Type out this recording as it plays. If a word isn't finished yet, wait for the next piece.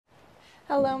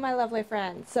Hello, my lovely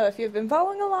friends. So if you've been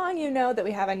following along, you know that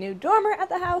we have a new dormer at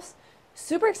the house.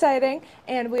 Super exciting.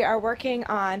 And we are working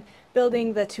on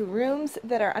building the two rooms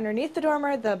that are underneath the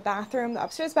dormer, the bathroom, the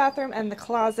upstairs bathroom, and the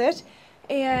closet.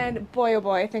 And boy, oh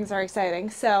boy, things are exciting.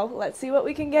 So let's see what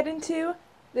we can get into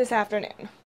this afternoon.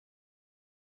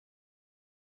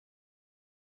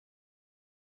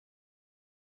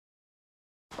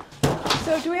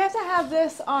 So do we have to have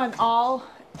this on all?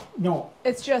 No.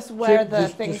 It's just where the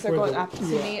Just things are where going the- up to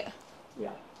yeah. meet. Yeah.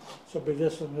 So be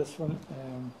this one,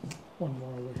 and one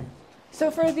more over here. So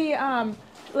for the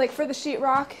like for the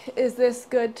sheetrock, is this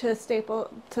good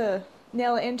to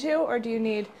nail it into, or do you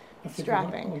need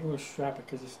strapping? I'm going to strap it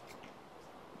because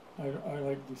I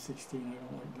like the 16. I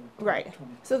don't like the Right.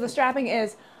 20. So the strapping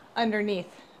is underneath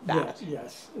that.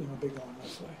 Yes, in a big one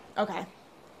this way. Okay.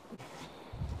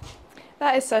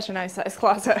 That is such a nice size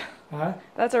closet. Huh?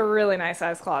 That's a really nice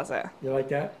size closet. You like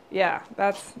that? Yeah,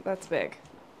 that's big.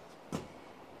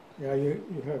 Yeah, you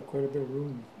have quite a bit of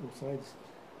room both sides.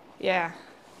 Yeah.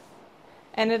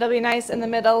 And it'll be nice in the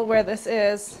middle where this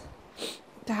is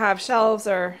to have shelves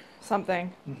or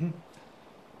something. Mm-hmm.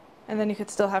 And then you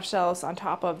could still have shelves on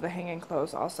top of the hanging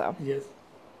clothes also. Yes.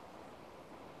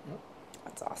 Yep.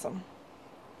 That's awesome.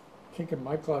 I think in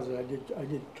my closet I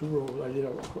did two rows. I did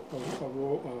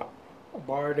a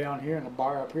bar down here and a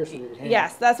bar up here so you can hang.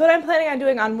 Yes, that's what I'm planning on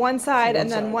doing on one side, and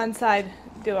then side. one side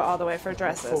do it all the way for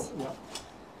dresses. Full, yeah.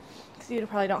 Because you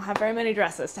probably don't have very many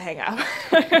dresses to hang up.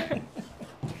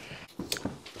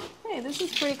 Hey, this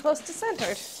is pretty close to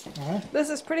centered. Uh-huh. This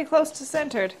is pretty close to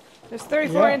centered. There's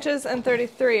 34 Yeah. inches and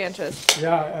 33 inches.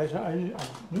 Yeah, I knew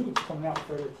it was coming out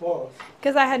fairly close.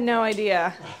 Because I had no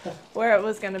idea where it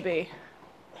was going to be.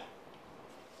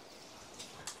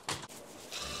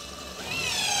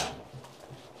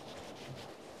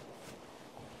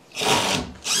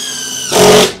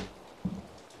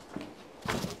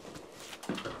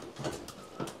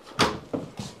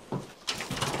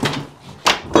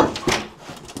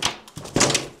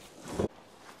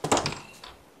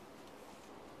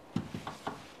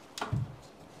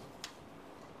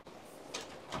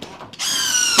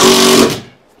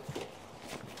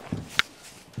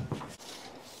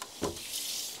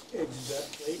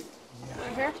 Exactly.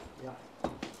 Right here? Yeah.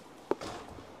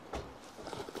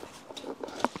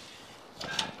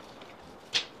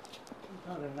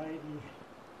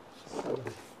 97.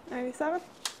 97?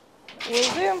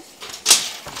 Will do.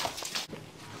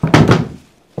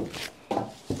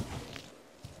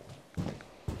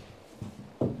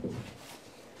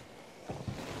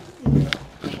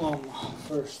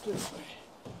 First this way.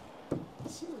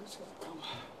 Let's see where it's going to come.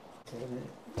 Okay,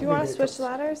 Do you want to switch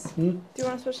ladders? Hmm? Do you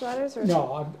want to switch ladders? Or?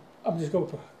 No, I'm just going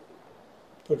to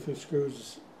put a few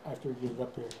screws after we get it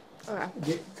up here. Okay.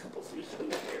 Get a couple feet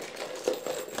in here.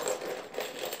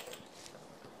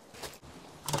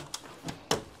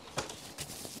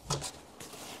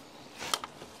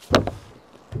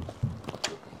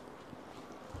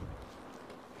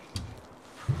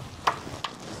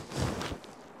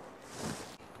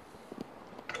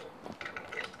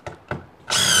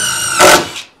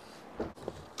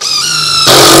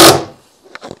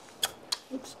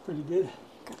 Looks pretty good.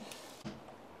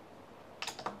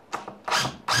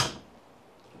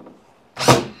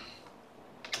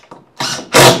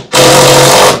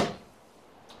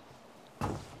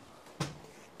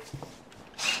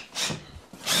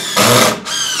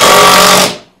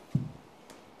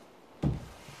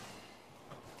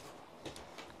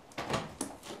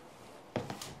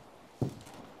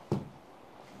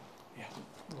 Yeah,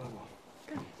 level.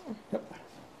 Yep.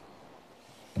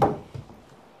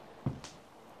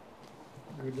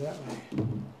 Good that way.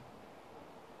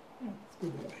 Yeah, it's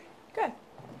good that way. Good.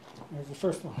 There's the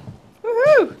first one.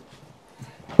 Woohoo!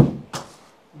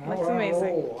 Now Looks we're on a amazing.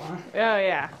 roll, huh? Oh,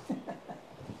 yeah.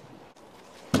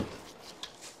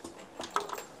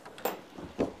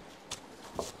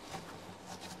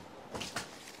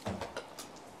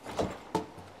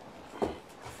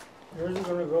 Yours is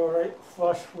going to go right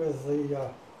flush with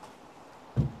the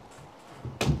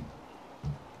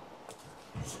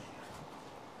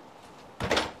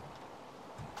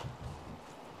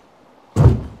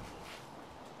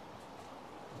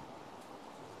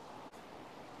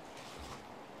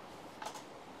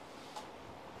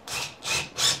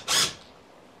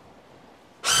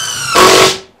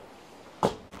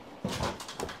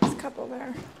There's a couple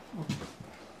there.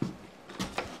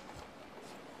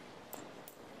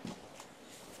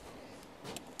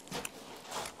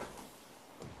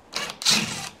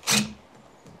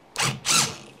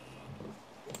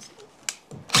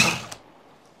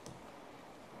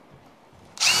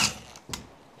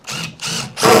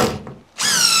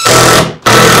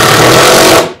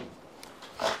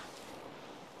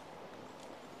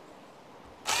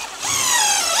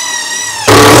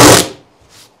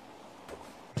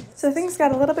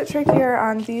 got a little bit trickier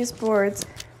on these boards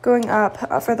going up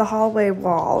for the hallway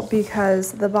wall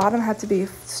because the bottom had to be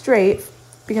straight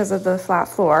because of the flat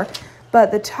floor,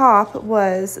 but the top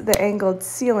was the angled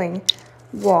ceiling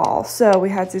wall. So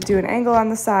we had to do an angle on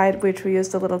the side, which we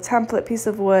used a little template piece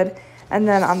of wood, and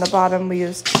then on the bottom we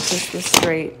used just the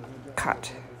straight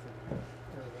cut.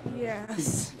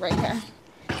 Yes, right here.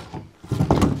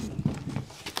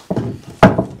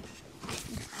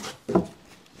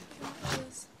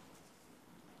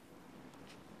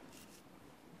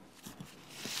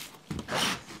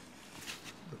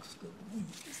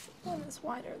 One is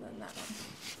wider than that one.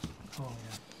 Oh,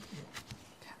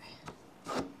 Okay.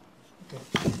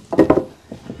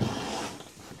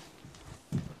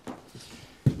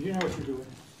 yeah. You know what you're doing.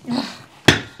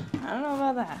 I don't know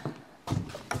about that.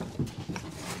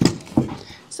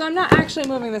 So I'm not actually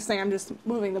moving this thing, I'm just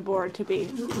moving the board to be.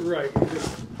 Right.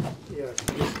 Just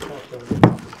talk on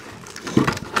it.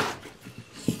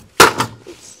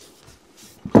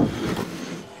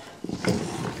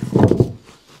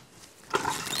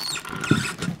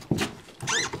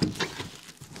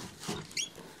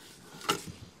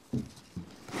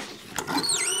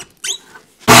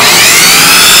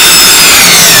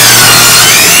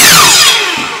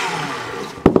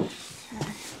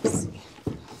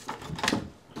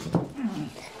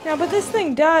 No, but this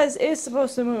thing is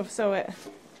supposed to move, so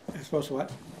It's supposed to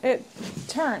what? it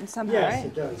turns somehow, Yes, right?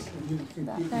 it does.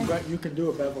 You can do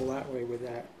a bevel that way with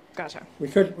that. Gotcha. We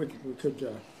could, Well,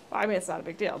 I mean, it's not a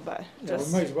big deal, but yeah, we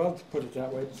just. might as well put it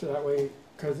that way, so that way,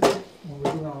 because when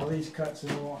we're doing all these cuts,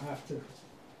 then we won't have to,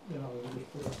 you know, we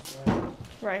just put it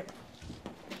right. Right.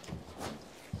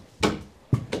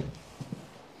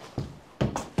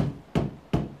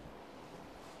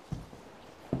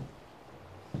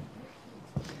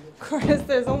 Of course,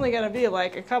 there's only going to be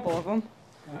like a couple of them.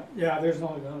 Yeah, there's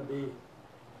only gonna be,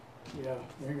 there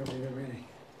ain't gonna be very many.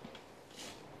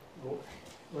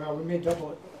 Well, we may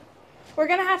double it. We're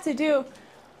going to have to do,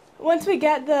 once we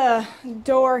get the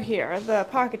door here, the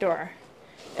pocket door,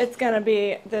 there's going to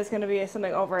be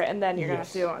something over it, and then you're going to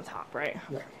have to do it on top, right?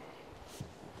 Yeah.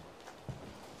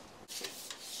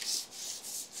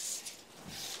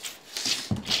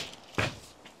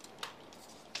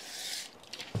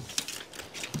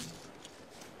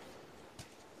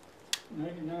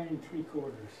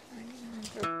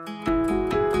 $99.75.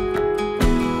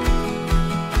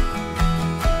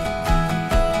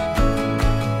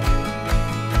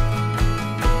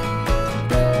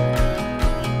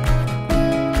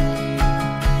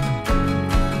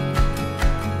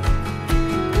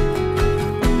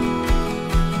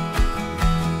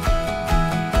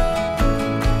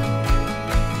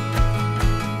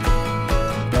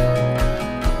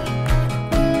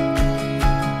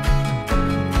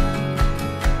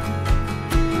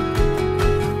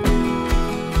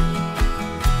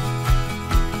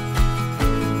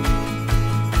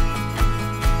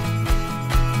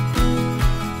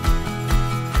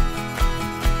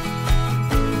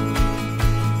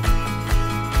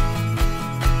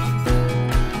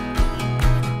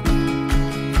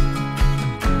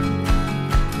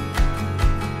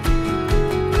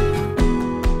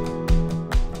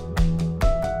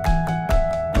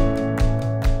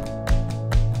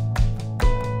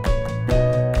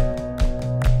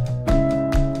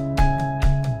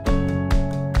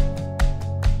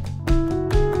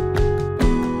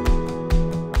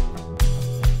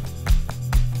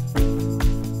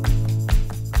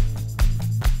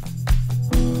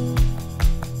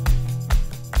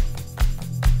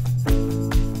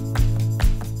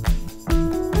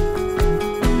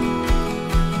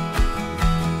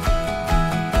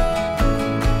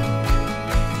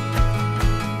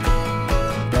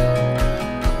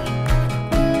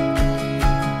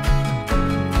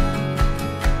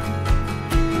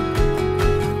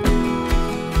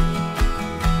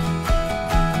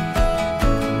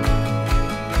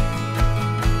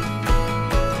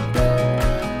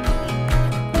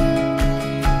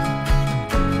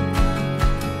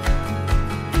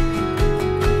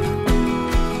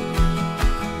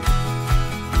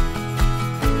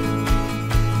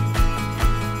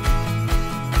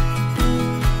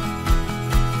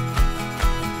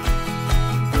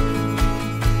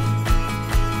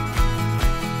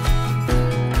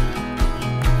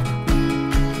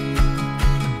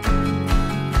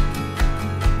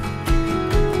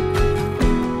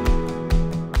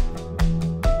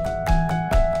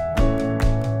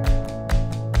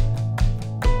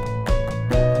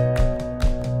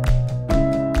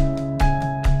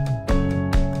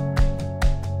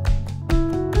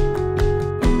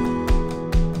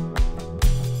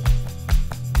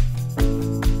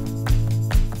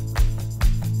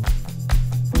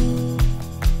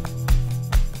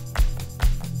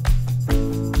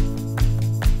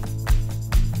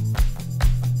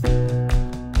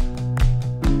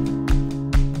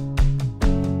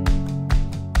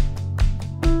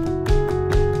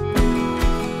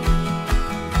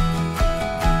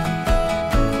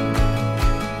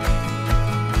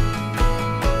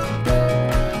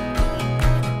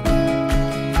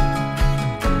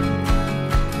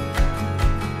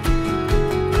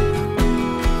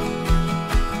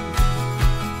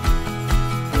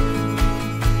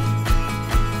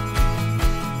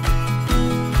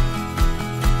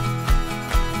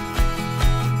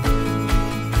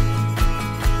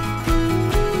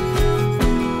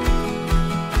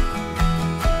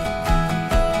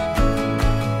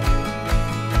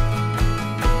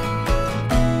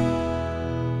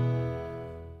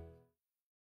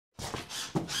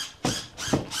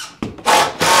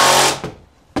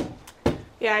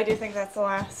 Yeah, I do think that's the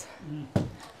last.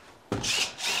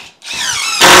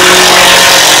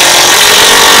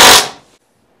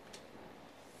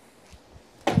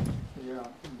 Yeah,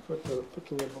 and put the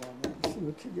lid on there and see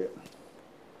what you get.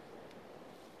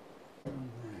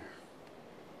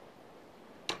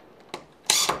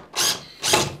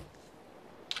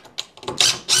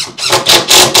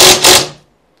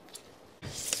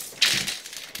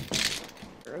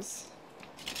 There's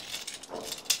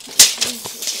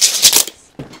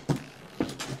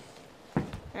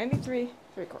 93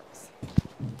 3/4.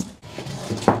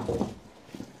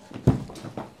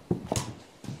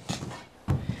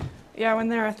 Yeah, when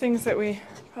there are things that we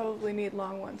probably need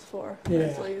long ones for,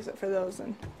 Yeah. we'll use it for those.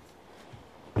 And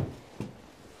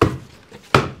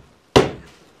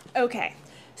okay,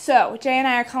 so Jay and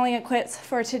I are calling it quits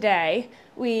for today.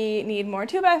 We need more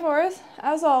 2x4s,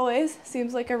 as always.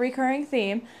 Seems like a recurring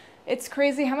theme. It's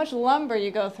crazy how much lumber you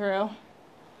go through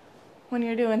when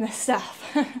you're doing this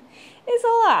stuff. It's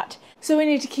a lot. So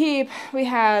we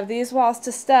have these walls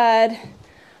to stud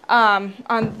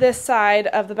on this side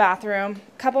of the bathroom.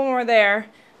 A couple more there.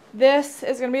 This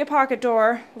is going to be a pocket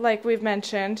door, like we've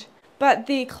mentioned. But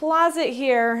the closet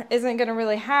here isn't going to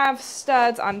really have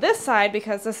studs on this side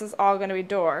because this is all going to be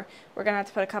door. We're going to have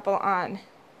to put a couple on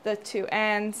the two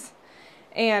ends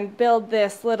and build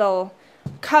this little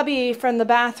cubby from the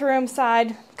bathroom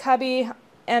side, cubby,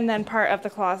 and then part of the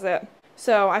closet.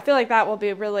 So I feel like that will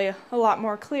be really a lot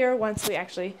more clear once we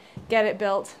actually get it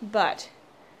built, but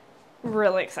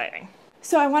really exciting.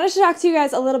 So I wanted to talk to you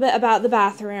guys a little bit about the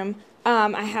bathroom.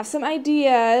 I have some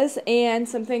ideas and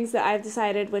some things that I've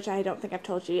decided, which I don't think I've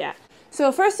told you yet.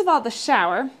 So first of all, the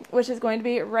shower, which is going to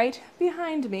be right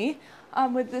behind me,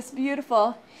 with this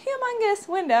beautiful, humongous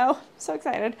window. So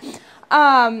excited.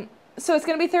 So it's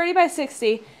going to be 30 by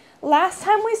 60. Last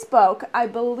time we spoke, I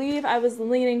believe I was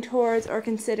leaning towards or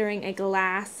considering a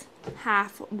glass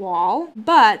half wall,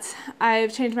 but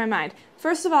I've changed my mind.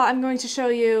 First of all, I'm going to show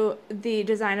you the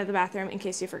design of the bathroom in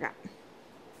case you forgot.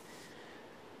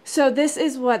 So this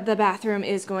is what the bathroom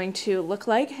is going to look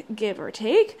like, give or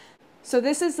take. So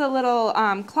this is the little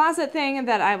closet thing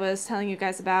that I was telling you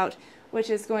guys about, which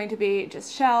is going to be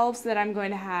just shelves that I'm going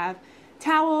to have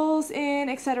towels in,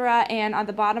 etc. And on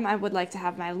the bottom, I would like to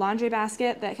have my laundry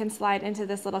basket that can slide into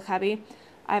this little cubby.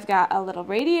 I've got a little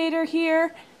radiator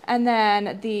here, and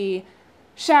then the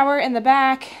shower in the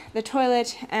back, the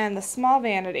toilet, and the small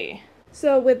vanity.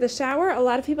 So with the shower, a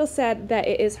lot of people said that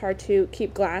it is hard to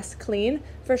keep glass clean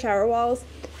for shower walls,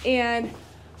 and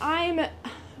I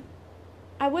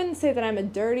wouldn't say that I'm a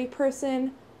dirty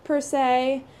person per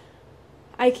se.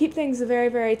 I keep things very,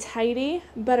 very tidy,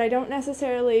 but I don't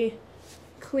necessarily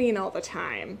clean all the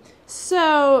time.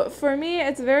 So for me,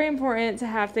 it's very important to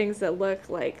have things that look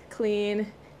like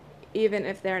clean, even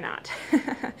if they're not.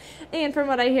 And from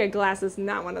what I hear, glass is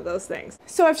not one of those things.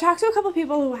 So I've talked to a couple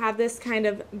people who have this kind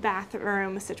of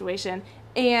bathroom situation,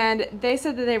 and they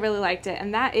said that they really liked it,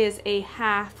 and that is a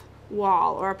half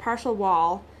wall or a partial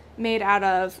wall made out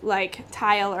of like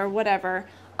tile or whatever.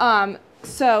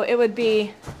 So it would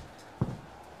be,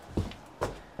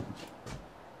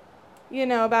 you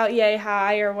know, about yay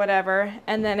high or whatever,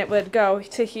 and then it would go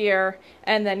to here,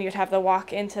 and then you'd have the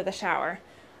walk into the shower.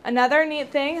 Another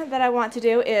neat thing that I want to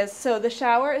do is, so the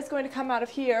shower is going to come out of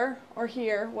here, or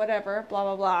here, whatever, blah,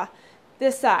 blah, blah,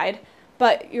 this side,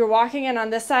 but you're walking in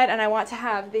on this side, and I want to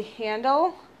have the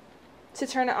handle to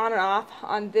turn it on and off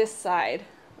on this side.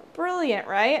 Brilliant,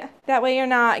 right? That way you're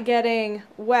not getting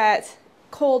wet,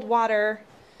 cold water,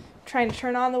 trying to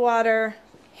turn on the water,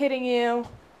 hitting you,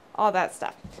 all that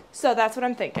stuff. So that's what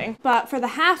I'm thinking. But for the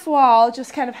half wall,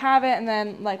 just kind of have it and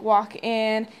then like walk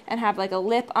in and have like a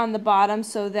lip on the bottom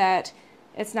so that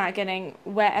it's not getting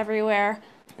wet everywhere.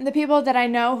 The people that I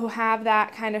know who have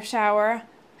that kind of shower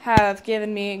have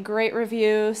given me great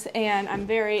reviews, and I'm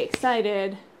very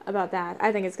excited about that.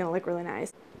 I think it's going to look really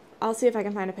nice. I'll see if I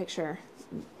can find a picture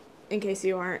in case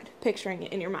you aren't picturing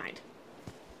it in your mind.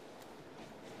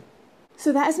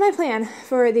 So that is my plan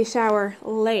for the shower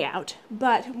layout.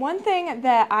 But one thing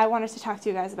that I wanted to talk to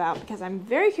you guys about, because I'm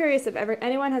very curious if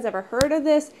anyone has ever heard of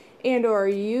this and or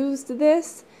used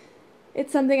this,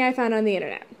 it's something I found on the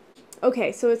internet.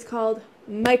 Okay, so it's called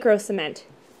microcement.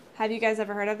 Have you guys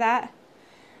ever heard of that?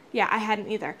 Yeah, I hadn't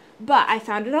either. But I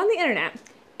found it on the internet,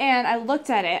 and I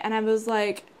looked at it, and I was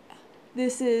like,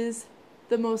 this is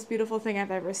the most beautiful thing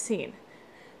I've ever seen.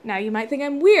 Now, you might think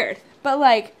I'm weird, but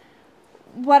like,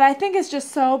 what I think is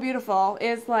just so beautiful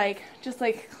is like just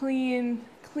like clean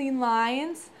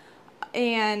lines,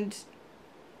 and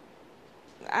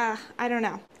I don't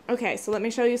know. Okay, so let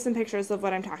me show you some pictures of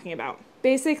what I'm talking about.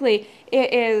 Basically,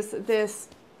 it is this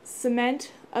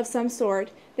cement of some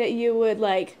sort that you would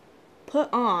like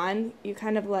put on. You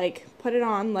kind of like put it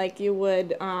on like you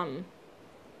would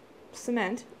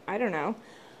cement. I don't know.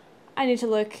 I need to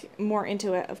look more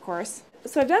into it, of course.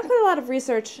 So I've done quite a lot of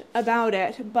research about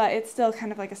it, but it's still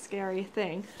kind of like a scary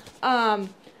thing.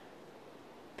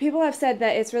 People have said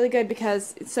that it's really good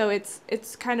because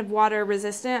it's kind of water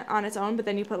resistant on its own, but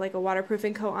then you put like a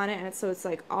waterproofing coat on it, and it's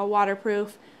like all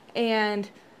waterproof. And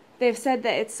they've said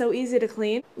that it's so easy to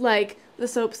clean, like the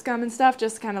soap scum and stuff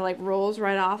just kind of like rolls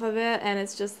right off of it, and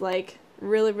it's just like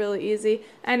really, really easy.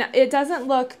 And it doesn't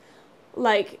look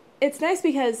like, it's nice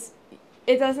because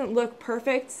it doesn't look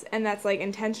perfect, and that's like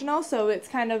intentional. So it's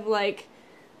kind of like,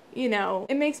 you know,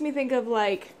 it makes me think of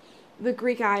like the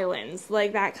Greek islands,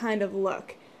 like that kind of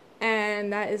look.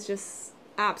 And that is just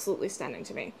absolutely stunning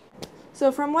to me.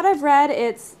 So from what I've read,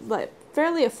 it's like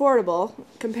fairly affordable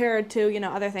compared to, you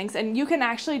know, other things. And you can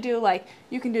actually do like,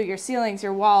 you can do your ceilings,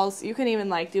 your walls, you can even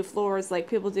like do floors like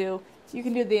people do. You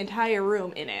can do the entire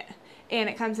room in it. And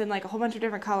it comes in like a whole bunch of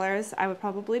different colors. I would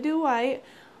probably do white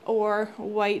or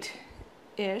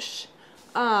white-ish.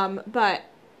 But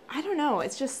I don't know,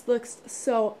 it just looks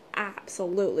so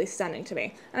absolutely stunning to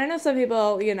me. And I know some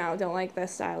people, you know, don't like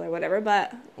this style or whatever,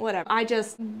 but whatever. I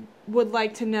just would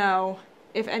like to know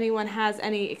if anyone has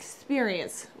any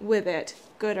experience with it,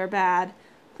 good or bad.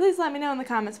 Please let me know in the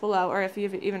comments below, or if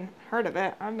you've even heard of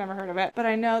it. I've never heard of it, but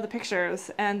I know the pictures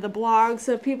and the blogs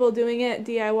of people doing it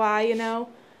DIY, you know,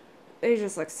 they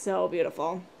just look so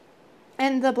beautiful.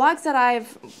 And the blogs that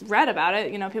I've read about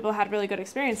it, you know, people had really good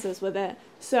experiences with it.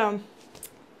 So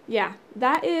yeah,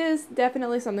 that is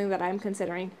definitely something that I'm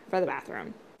considering for the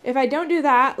bathroom. If I don't do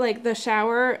that, like the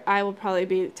shower, I will probably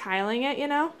be tiling it, you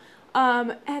know.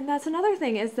 And that's another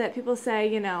thing is that people say,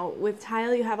 you know, with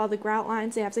tile you have all the grout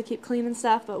lines, you have to keep clean and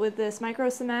stuff, but with this micro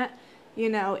cement, you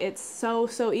know, it's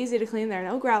so easy to clean. There are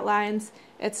no grout lines.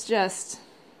 It's just,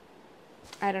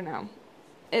 I don't know.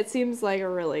 It seems like a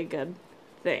really good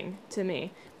thing to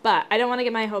me. But I don't want to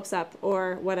get my hopes up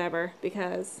or whatever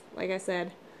because, like I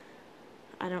said,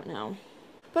 I don't know.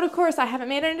 But of course, I haven't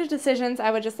made any decisions. I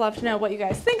would just love to know what you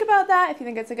guys think about that, if you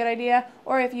think it's a good idea,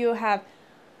 or if you have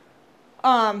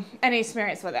any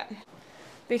experience with it.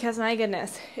 Because my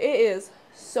goodness, it is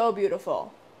so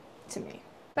beautiful to me.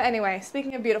 But anyway,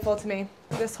 speaking of beautiful to me,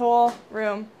 this whole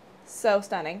room, so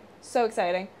stunning, so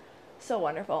exciting, so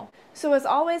wonderful. So as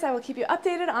always, I will keep you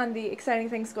updated on the exciting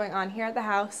things going on here at the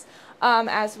house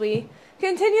as we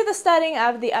continue the studying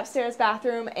of the upstairs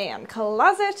bathroom and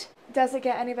closet. Does it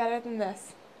get any better than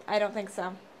this? I don't think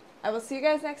so. I will see you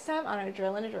guys next time on A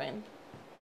Drill and a Dream.